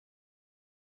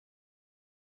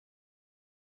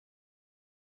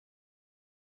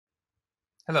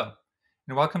Hello,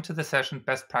 and welcome to the session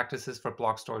Best Practices for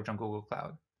Block Storage on Google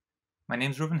Cloud. My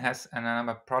name is Ruwen Hess, and I'm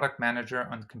a product manager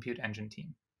on the Compute Engine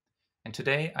team. And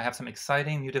today I have some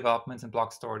exciting new developments in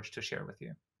block storage to share with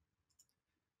you.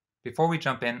 Before we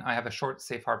jump in, I have a short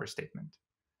safe harbor statement.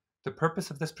 The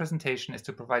purpose of this presentation is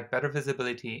to provide better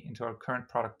visibility into our current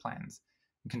product plans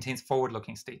and contains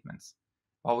forward-looking statements.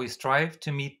 While we strive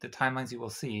to meet the timelines you will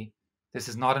see, this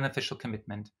is not an official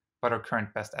commitment, but our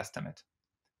current best estimate.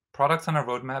 Products on our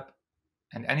roadmap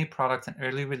and any products in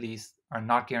early release are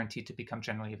not guaranteed to become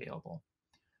generally available,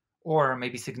 or may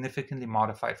be significantly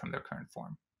modified from their current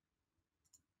form.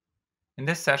 In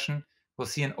this session, we'll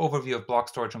see an overview of block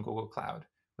storage on Google Cloud,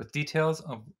 with details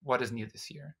of what is new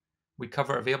this year. We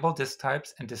cover available disk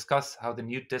types and discuss how the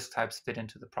new disk types fit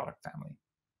into the product family.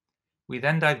 We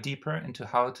then dive deeper into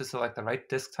how to select the right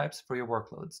disk types for your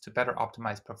workloads to better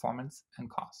optimize performance and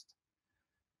cost.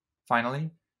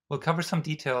 Finally, we'll cover some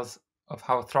details of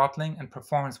how throttling and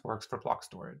performance works for block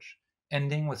storage,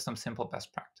 ending with some simple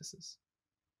best practices.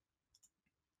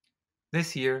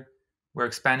 This year, we're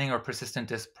expanding our persistent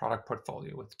disk product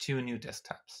portfolio with two new disk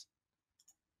types.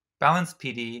 Balanced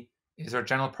PD is our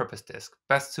general purpose disk,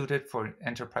 best suited for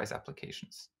enterprise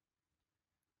applications.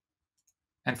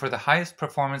 And for the highest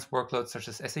performance workloads such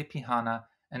as SAP HANA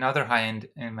and other high-end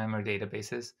in-memory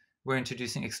databases, we're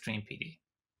introducing Extreme PD.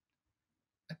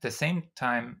 At the same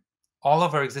time, all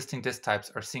of our existing disk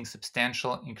types are seeing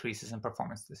substantial increases in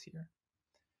performance this year.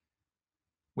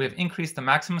 We have increased the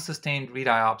maximum sustained read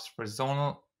IOPS for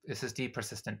zonal SSD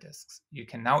persistent disks. You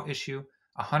can now issue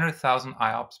 100,000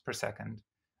 IOPS per second,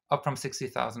 up from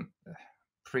 60,000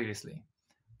 previously.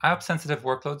 IOPS-sensitive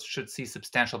workloads should see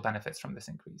substantial benefits from this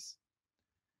increase.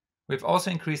 We've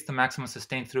also increased the maximum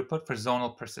sustained throughput for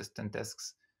zonal persistent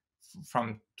disks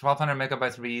from 1,200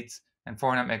 megabytes reads and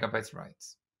 400 megabytes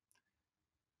writes.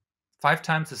 5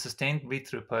 times the sustained read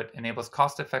throughput enables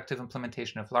cost-effective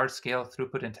implementation of large-scale,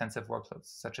 throughput-intensive workloads,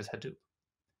 such as Hadoop.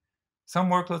 Some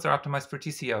workloads are optimized for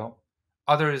TCO,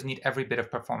 others need every bit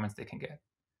of performance they can get.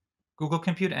 Google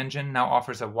Compute Engine now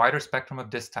offers a wider spectrum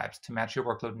of disk types to match your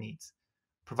workload needs,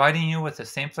 providing you with the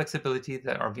same flexibility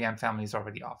that our VM families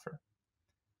already offer.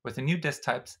 With the new disk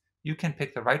types, you can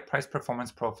pick the right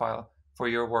price-performance profile for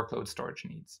your workload storage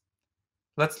needs.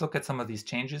 Let's look at some of these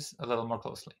changes a little more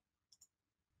closely.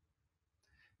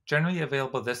 Generally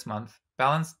available this month,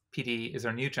 Balanced PD is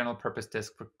our new general-purpose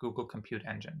disk for Google Compute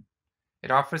Engine.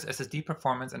 It offers SSD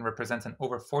performance and represents an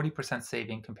over 40%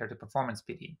 saving compared to Performance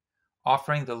PD,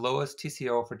 offering the lowest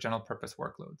TCO for general-purpose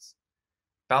workloads.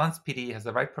 Balanced PD has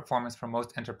the right performance for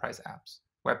most enterprise apps,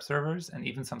 web servers, and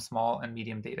even some small and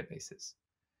medium databases.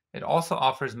 It also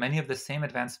offers many of the same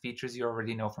advanced features you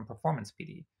already know from Performance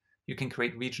PD. You can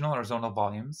create regional or zonal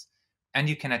volumes, and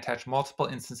you can attach multiple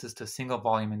instances to a single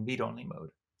volume in read-only mode.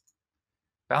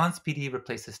 Balanced PD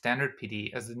replaces standard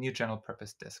PD as the new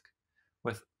general-purpose disk.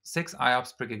 With 6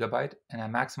 IOPS per gigabyte and a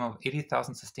maximum of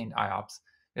 80,000 sustained IOPS,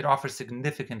 it offers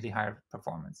significantly higher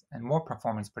performance and more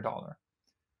performance per dollar.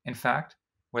 In fact,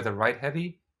 whether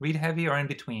write-heavy, read-heavy, or in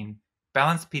between,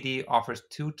 Balanced PD offers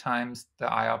 2 times the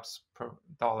IOPS per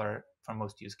dollar for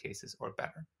most use cases or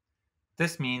better.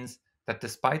 This means that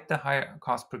despite the higher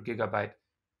cost per gigabyte,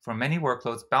 for many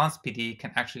workloads, Balanced PD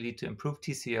can actually lead to improved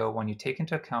TCO when you take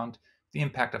into account the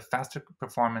impact of faster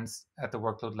performance at the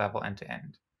workload level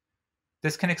end-to-end.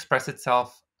 This can express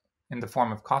itself in the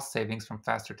form of cost savings from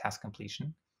faster task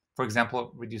completion, for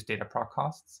example, reduced data proc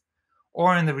costs,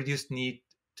 or in the reduced need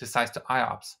to size to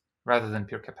IOPS rather than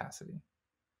pure capacity.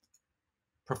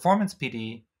 Performance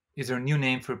PD is our new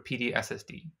name for PD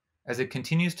SSD, as it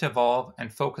continues to evolve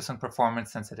and focus on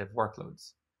performance-sensitive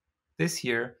workloads. This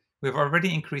year, we have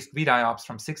already increased read IOPS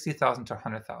from 60,000 to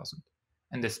 100,000,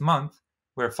 and this month,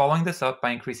 we're following this up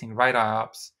by increasing write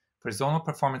IOPS for zonal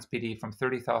performance PD from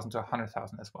 30,000 to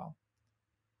 100,000 as well.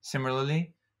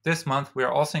 Similarly, this month we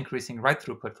are also increasing write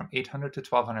throughput from 800 to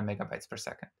 1200 megabytes per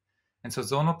second, and so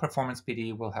zonal performance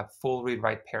PD will have full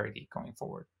read-write parity going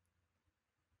forward.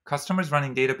 Customers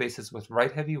running databases with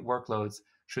write-heavy workloads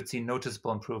should see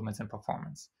noticeable improvements in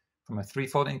performance, from a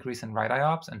 3-fold increase in write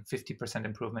IOPS and 50%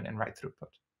 improvement in write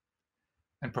throughput.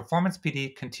 And Performance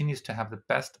PD continues to have the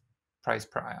best price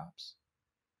per IOPS.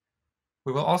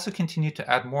 We will also continue to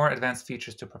add more advanced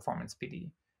features to Performance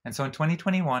PD, and so in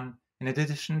 2021, in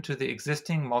addition to the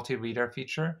existing multi-reader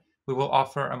feature, we will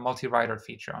offer a multi-writer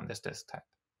feature on this disk type.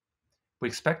 We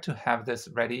expect to have this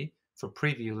ready for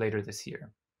preview later this year.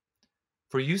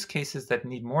 For use cases that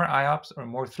need more IOPS or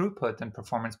more throughput than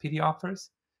Performance PD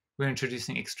offers, we're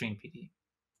introducing Extreme PD.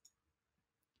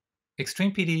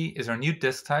 Extreme PD is our new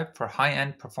disk type for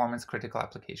high-end performance-critical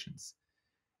applications.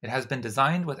 It has been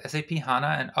designed with SAP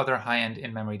HANA and other high-end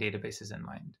in-memory databases in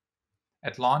mind.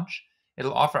 At launch,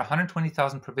 it'll offer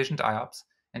 120,000 provisioned IOPS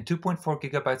and 2.4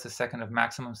 gigabytes a second of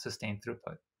maximum sustained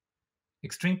throughput.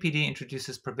 Extreme PD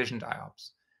introduces provisioned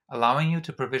IOPS, allowing you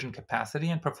to provision capacity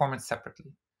and performance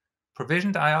separately.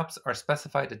 Provisioned IOPS are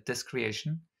specified at disk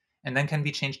creation and then can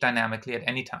be changed dynamically at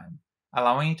any time,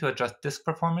 allowing you to adjust disk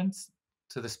performance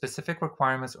to the specific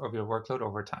requirements of your workload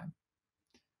over time.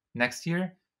 Next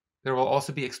year, there will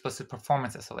also be explicit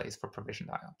performance SLAs for provisioned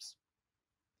IOPS.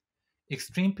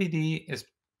 Extreme PD is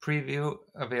preview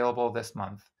available this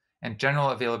month, and general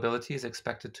availability is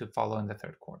expected to follow in the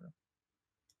third quarter.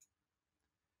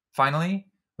 Finally,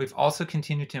 we've also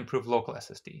continued to improve local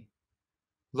SSD.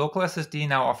 Local SSD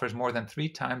now offers more than 3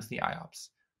 times the IOPS,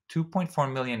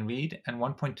 2.4 million read and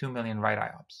 1.2 million write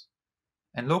IOPS.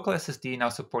 And local SSD now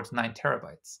supports 9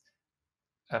 terabytes,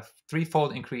 a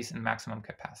 3-fold increase in maximum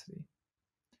capacity.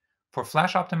 For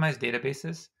flash-optimized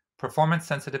databases,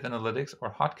 performance-sensitive analytics, or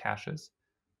hot caches,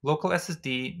 local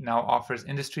SSD now offers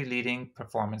industry-leading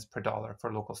performance per dollar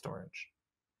for local storage.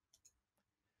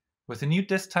 With the new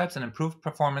disk types and improved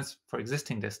performance for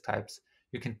existing disk types,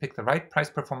 you can pick the right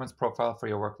price-performance profile for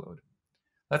your workload.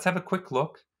 Let's have a quick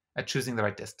look at choosing the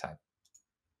right disk type.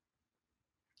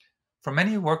 For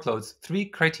many workloads, 3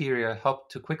 criteria help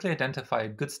to quickly identify a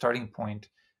good starting point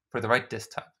for the right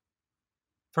disk type.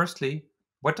 Firstly,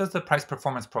 what does the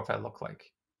price-performance profile look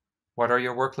like? What are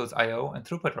your workload's I/O and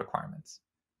throughput requirements?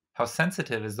 How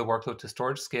sensitive is the workload to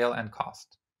storage scale and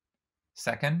cost?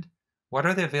 Second, what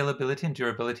are the availability and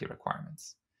durability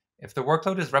requirements? If the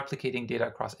workload is replicating data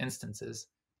across instances,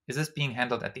 is this being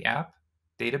handled at the app,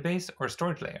 database, or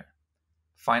storage layer?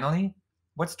 Finally,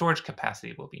 what storage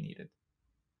capacity will be needed?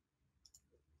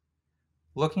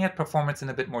 Looking at performance in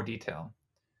a bit more detail,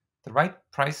 the right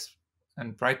price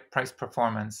and right price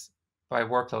performance by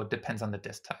workload depends on the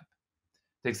disk type.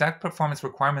 The exact performance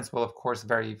requirements will of course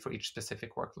vary for each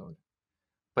specific workload.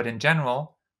 But in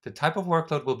general, the type of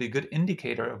workload will be a good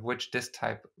indicator of which disk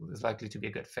type is likely to be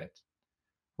a good fit.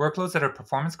 Workloads that are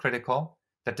performance critical,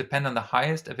 that depend on the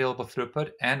highest available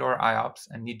throughput and/or IOPS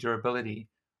and need durability,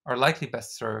 are likely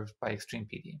best served by Extreme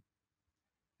PD.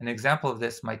 An example of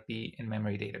this might be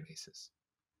in-memory databases.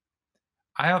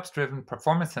 IOPS-driven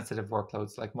performance-sensitive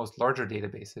workloads, like most larger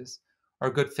databases, are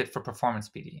a good fit for Performance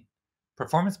PD.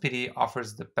 Performance PD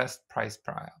offers the best price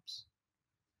per IOPS.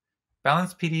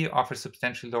 Balanced PD offers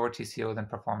substantially lower TCO than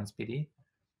Performance PD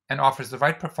and offers the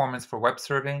right performance for web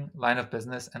serving, line of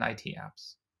business, and IT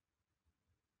apps.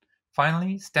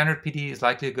 Finally, Standard PD is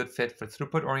likely a good fit for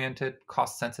throughput-oriented,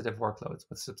 cost-sensitive workloads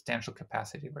with substantial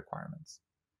capacity requirements,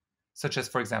 such as,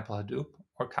 for example, Hadoop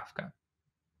or Kafka.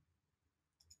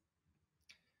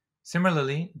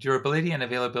 Similarly, durability and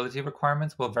availability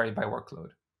requirements will vary by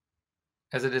workload.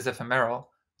 As it is ephemeral,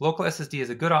 local SSD is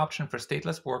a good option for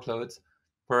stateless workloads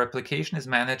where replication is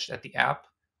managed at the app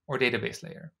or database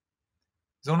layer.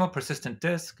 Zonal persistent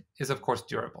disk is of course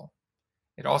durable.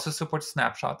 It also supports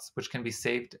snapshots, which can be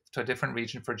saved to a different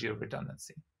region for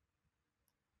geo-redundancy.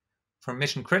 For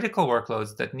mission-critical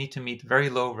workloads that need to meet very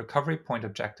low recovery point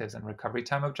objectives and recovery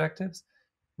time objectives,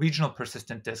 regional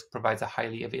persistent disk provides a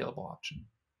highly available option.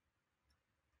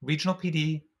 Regional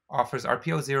PD offers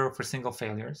RPO 0 for single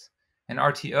failures and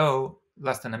RTO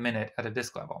less than a minute at a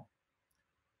disk level.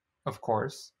 Of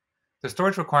course, the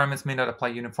storage requirements may not apply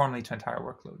uniformly to entire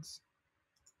workloads.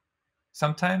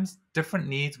 Sometimes, different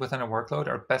needs within a workload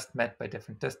are best met by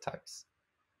different disk types.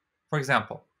 For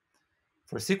example,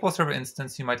 for a SQL Server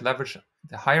instance, you might leverage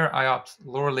the higher IOPS,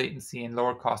 lower latency, and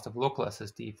lower cost of local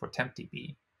SSD for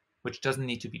TempDB, which doesn't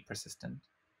need to be persistent,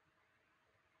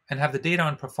 and have the data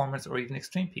on performance or even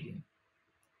Extreme PD.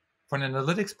 For an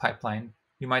analytics pipeline,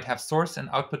 you might have source and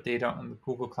output data on the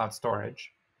Google Cloud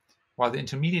Storage, while the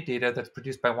intermediate data that's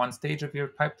produced by one stage of your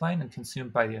pipeline and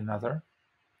consumed by another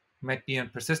might be on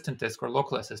persistent disk or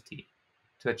local SSD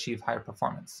to achieve higher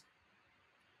performance.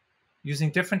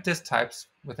 Using different disk types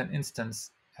with an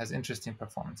instance has interesting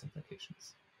performance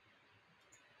implications.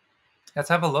 Let's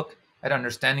have a look at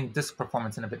understanding disk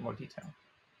performance in a bit more detail.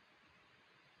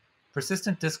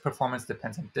 Persistent disk performance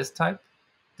depends on disk type,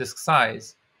 disk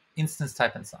size, instance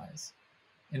type, and size.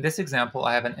 In this example,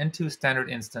 I have an N2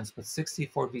 standard instance with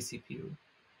 64 vCPU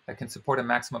that can support a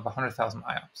maximum of 100,000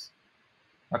 IOPS.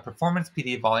 My performance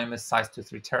PD volume is sized to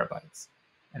 3 terabytes,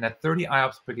 and at 30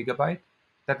 IOPS per gigabyte,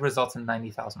 that results in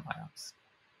 90,000 IOPS.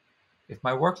 If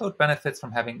my workload benefits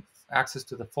from having access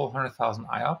to the full 100,000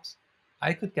 IOPS,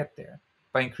 I could get there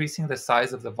by increasing the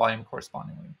size of the volume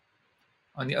correspondingly.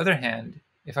 On the other hand,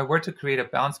 if I were to create a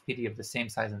balanced PD of the same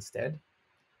size instead,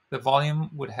 the volume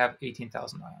would have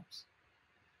 18,000 IOPS.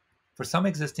 For some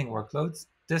existing workloads,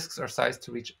 disks are sized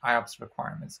to reach IOPS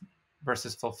requirements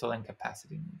versus fulfilling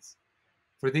capacity needs.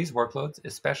 For these workloads,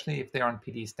 especially if they are on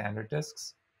PD standard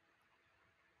disks,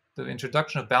 the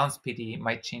introduction of balanced PD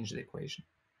might change the equation.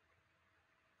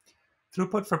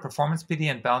 Throughput for performance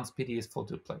PD and balanced PD is full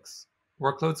duplex.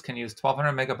 Workloads can use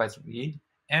 1200 megabytes read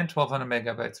and 1200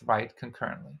 megabytes write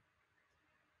concurrently.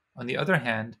 On the other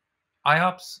hand,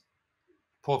 IOPS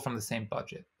pull from the same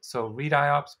budget. So read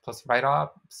IOPS plus write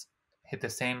IOPS hit the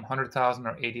same 100,000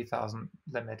 or 80,000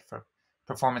 limit for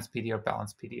performance PD or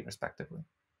balanced PD, respectively.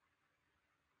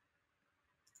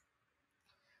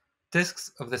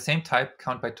 Disks of the same type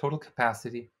count by total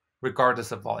capacity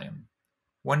regardless of volume.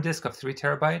 One disk of 3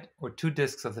 terabyte or 2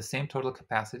 disks of the same total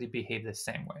capacity behave the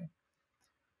same way.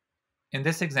 In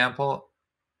this example,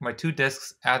 my 2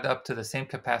 disks add up to the same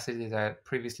capacity that I had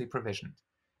previously provisioned,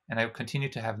 and I continue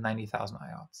to have 90,000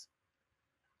 IOPS.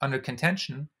 Under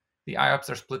contention, the IOPS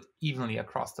are split evenly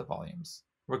across the volumes,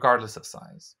 regardless of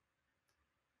size.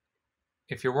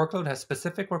 If your workload has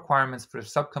specific requirements for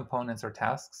subcomponents or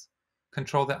tasks,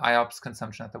 control the IOPS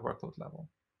consumption at the workload level.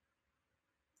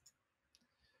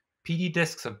 PD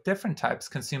disks of different types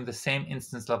consume the same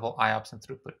instance level IOPS and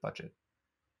throughput budget.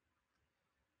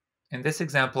 In this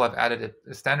example, I've added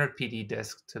a standard PD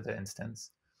disk to the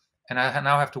instance, and I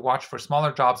now have to watch for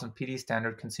smaller jobs on PD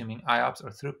standard consuming IOPS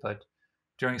or throughput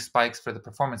during spikes for the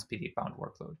performance PD bound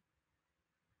workload.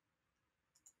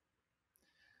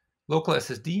 Local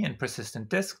SSD and persistent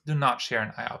disk do not share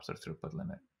an IOPS or throughput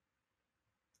limit.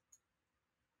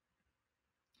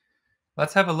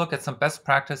 Let's have a look at some best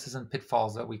practices and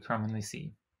pitfalls that we commonly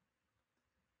see.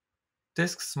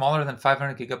 Disks smaller than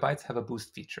 500 gigabytes have a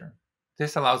boost feature.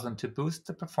 This allows them to boost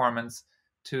the performance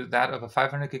to that of a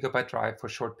 500 gigabyte drive for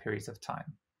short periods of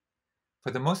time.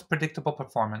 For the most predictable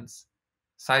performance,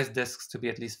 size disks to be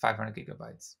at least 500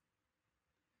 gigabytes.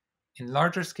 In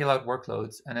larger scale-out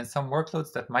workloads, and in some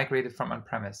workloads that migrated from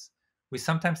on-premise, we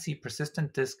sometimes see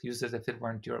persistent disk used as if it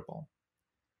weren't durable.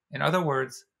 In other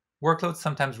words, workloads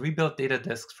sometimes rebuild data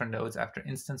disks for nodes after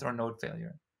instance or node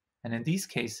failure. And in these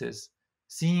cases,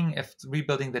 seeing if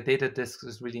rebuilding the data disks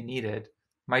is really needed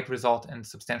might result in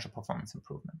substantial performance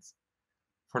improvements.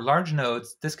 For large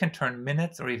nodes, this can turn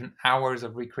minutes or even hours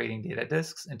of recreating data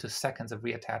disks into seconds of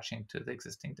reattaching to the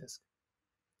existing disk.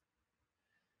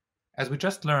 As we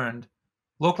just learned,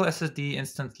 local SSD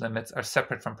instance limits are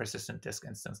separate from persistent disk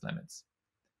instance limits.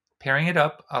 Pairing it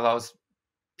up allows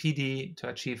PD to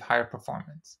achieve higher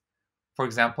performance. For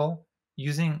example,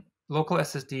 using local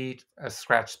SSD as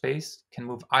scratch space can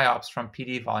move IOPS from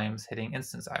PD volumes hitting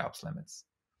instance IOPS limits.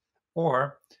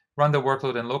 Or run the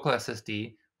workload in local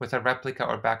SSD with a replica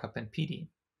or backup in PD.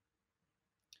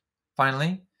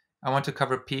 Finally, I want to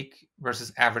cover peak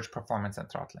versus average performance and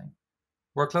throttling.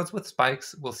 Workloads with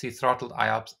spikes will see throttled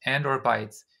IOPS and or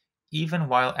bytes even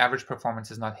while average performance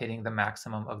is not hitting the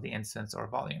maximum of the instance or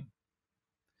volume.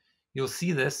 You'll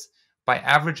see this by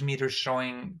average meters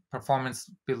showing performance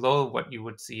below what you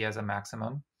would see as a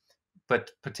maximum,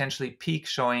 but potentially peak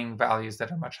showing values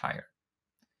that are much higher.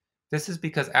 This is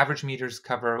because average meters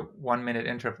cover 1-minute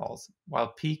intervals, while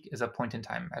peak is a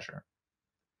point-in-time measure.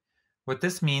 What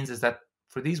this means is that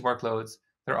for these workloads,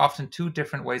 there are often 2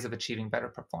 different ways of achieving better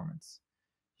performance.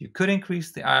 You could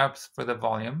increase the IOPS for the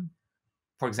volume,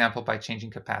 for example by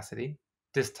changing capacity,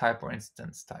 disk type, or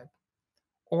instance type.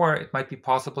 Or it might be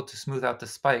possible to smooth out the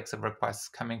spikes of requests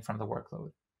coming from the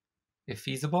workload. If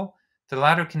feasible, the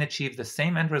latter can achieve the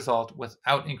same end result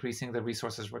without increasing the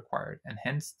resources required, and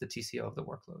hence the TCO of the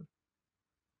workload.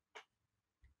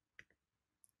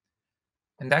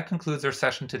 And that concludes our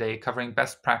session today covering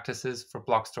best practices for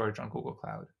block storage on Google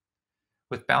Cloud.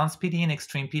 With Balanced PD and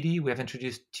Extreme PD, we have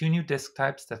introduced 2 new disk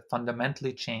types that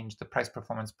fundamentally change the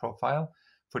price-performance profile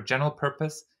for general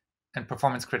purpose and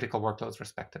performance-critical workloads,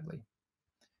 respectively.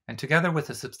 And together with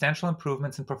the substantial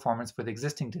improvements in performance for the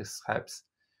existing disk types,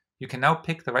 you can now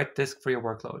pick the right disk for your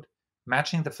workload,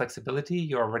 matching the flexibility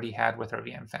you already had with our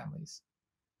VM families.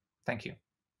 Thank you.